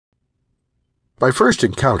My first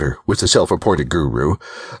encounter with the self-appointed guru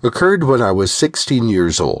occurred when I was 16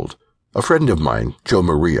 years old. A friend of mine, Joe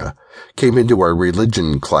Maria, came into our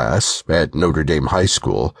religion class at Notre Dame High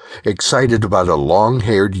School, excited about a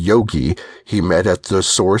long-haired yogi he met at the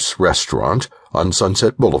Source restaurant on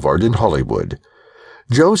Sunset Boulevard in Hollywood.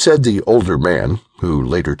 Joe said the older man, who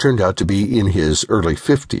later turned out to be in his early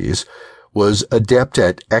 50s, was adept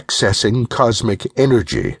at accessing cosmic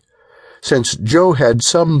energy. Since Joe had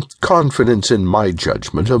some confidence in my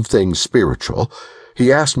judgment of things spiritual,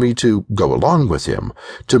 he asked me to go along with him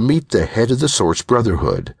to meet the head of the Source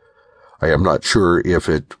Brotherhood. I am not sure if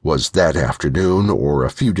it was that afternoon or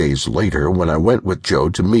a few days later when I went with Joe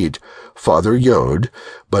to meet Father Yod,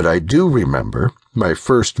 but I do remember my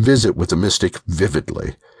first visit with the mystic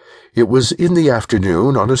vividly. It was in the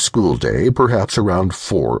afternoon on a school day, perhaps around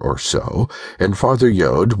 4 or so, and Father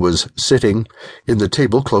Yod was sitting in the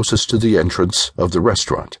table closest to the entrance of the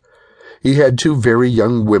restaurant. He had 2 very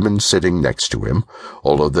young women sitting next to him.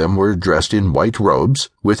 All of them were dressed in white robes,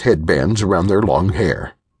 with headbands around their long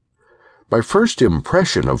hair. My first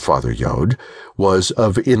impression of Father Yod was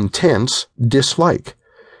of intense dislike.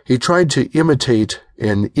 He tried to imitate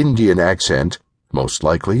an Indian accent, most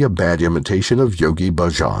likely a bad imitation of Yogi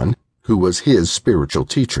Bhajan, who was his spiritual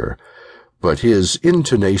teacher, but his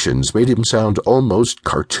intonations made him sound almost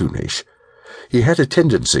cartoonish. He had a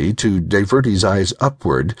tendency to divert his eyes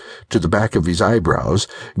upward to the back of his eyebrows,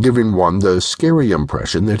 giving one the scary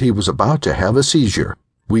impression that he was about to have a seizure.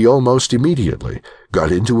 We almost immediately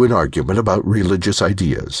got into an argument about religious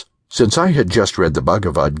ideas. Since I had just read the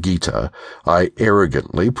Bhagavad Gita, I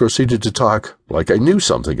arrogantly proceeded to talk like I knew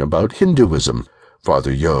something about Hinduism.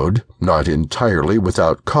 Father Yod, not entirely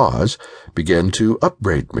without cause, began to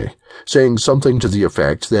upbraid me, saying something to the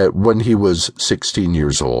effect that when he was 16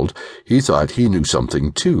 years old, he thought he knew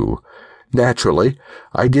something too. Naturally,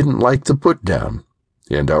 I didn't like the put-down,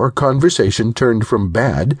 and our conversation turned from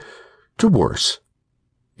bad to worse.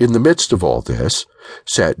 In the midst of all this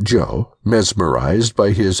sat Joe, mesmerized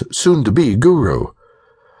by his soon-to-be guru.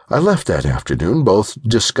 I left that afternoon both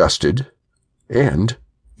disgusted and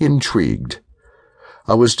intrigued.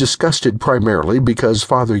 I was disgusted primarily because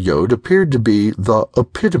Father Yod appeared to be the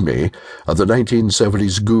epitome of the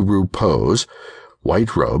 1970s guru pose: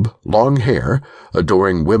 white robe, long hair,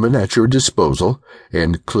 adoring women at your disposal,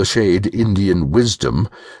 and cliched Indian wisdom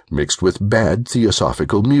mixed with bad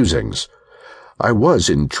theosophical musings. I was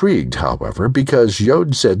intrigued, however, because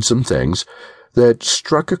Yod said some things that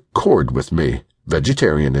struck a chord with me: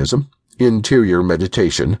 vegetarianism, interior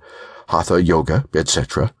meditation, hatha yoga,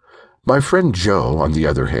 etc. My friend Joe, on the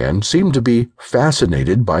other hand, seemed to be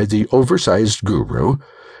fascinated by the oversized guru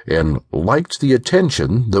and liked the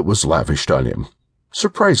attention that was lavished on him.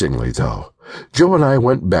 Surprisingly, though, Joe and I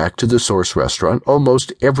went back to the Source restaurant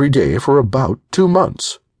almost every day for about 2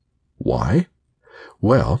 months. Why?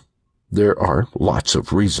 Well, there are lots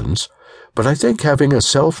of reasons, but I think having a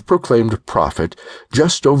self-proclaimed prophet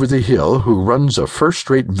just over the hill who runs a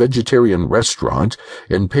first-rate vegetarian restaurant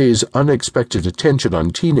and pays unexpected attention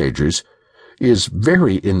on teenagers is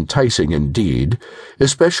very enticing indeed,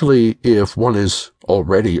 especially if one is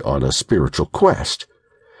already on a spiritual quest.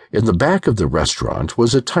 In the back of the restaurant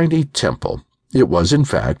was a tiny temple. It was, in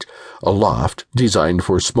fact, a loft designed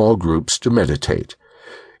for small groups to meditate.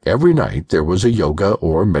 Every night there was a yoga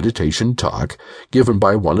or meditation talk given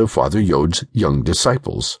by one of Father Yod's young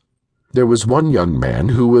disciples. There was one young man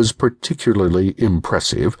who was particularly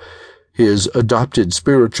impressive. His adopted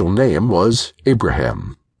spiritual name was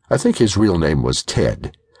Abraham. I think his real name was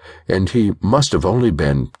Ted, and he must have only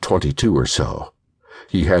been 22 or so.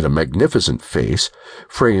 He had a magnificent face,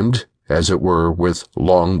 framed, as it were, with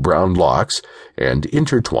long brown locks and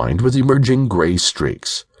intertwined with emerging gray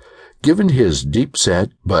streaks. Given his deep-set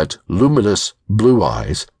but luminous blue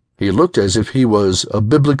eyes, he looked as if he was a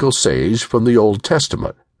biblical sage from the Old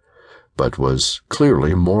Testament, but was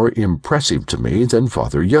clearly more impressive to me than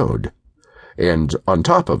Father Yod. And on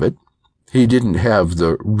top of it, he didn't have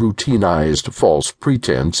the routinized false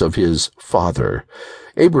pretense of his father.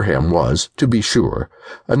 Abraham was, to be sure,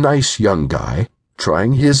 a nice young guy,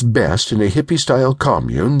 trying his best in a hippie-style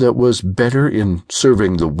commune that was better in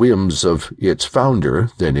serving the whims of its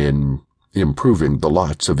founder than in improving the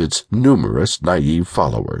lots of its numerous naive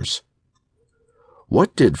followers.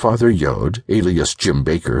 What did Father Yod, alias Jim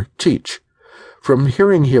Baker, teach? From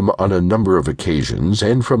hearing him on a number of occasions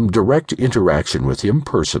and from direct interaction with him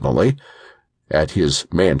personally at his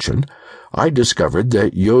mansion, I discovered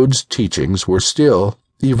that Yod's teachings were still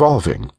evolving.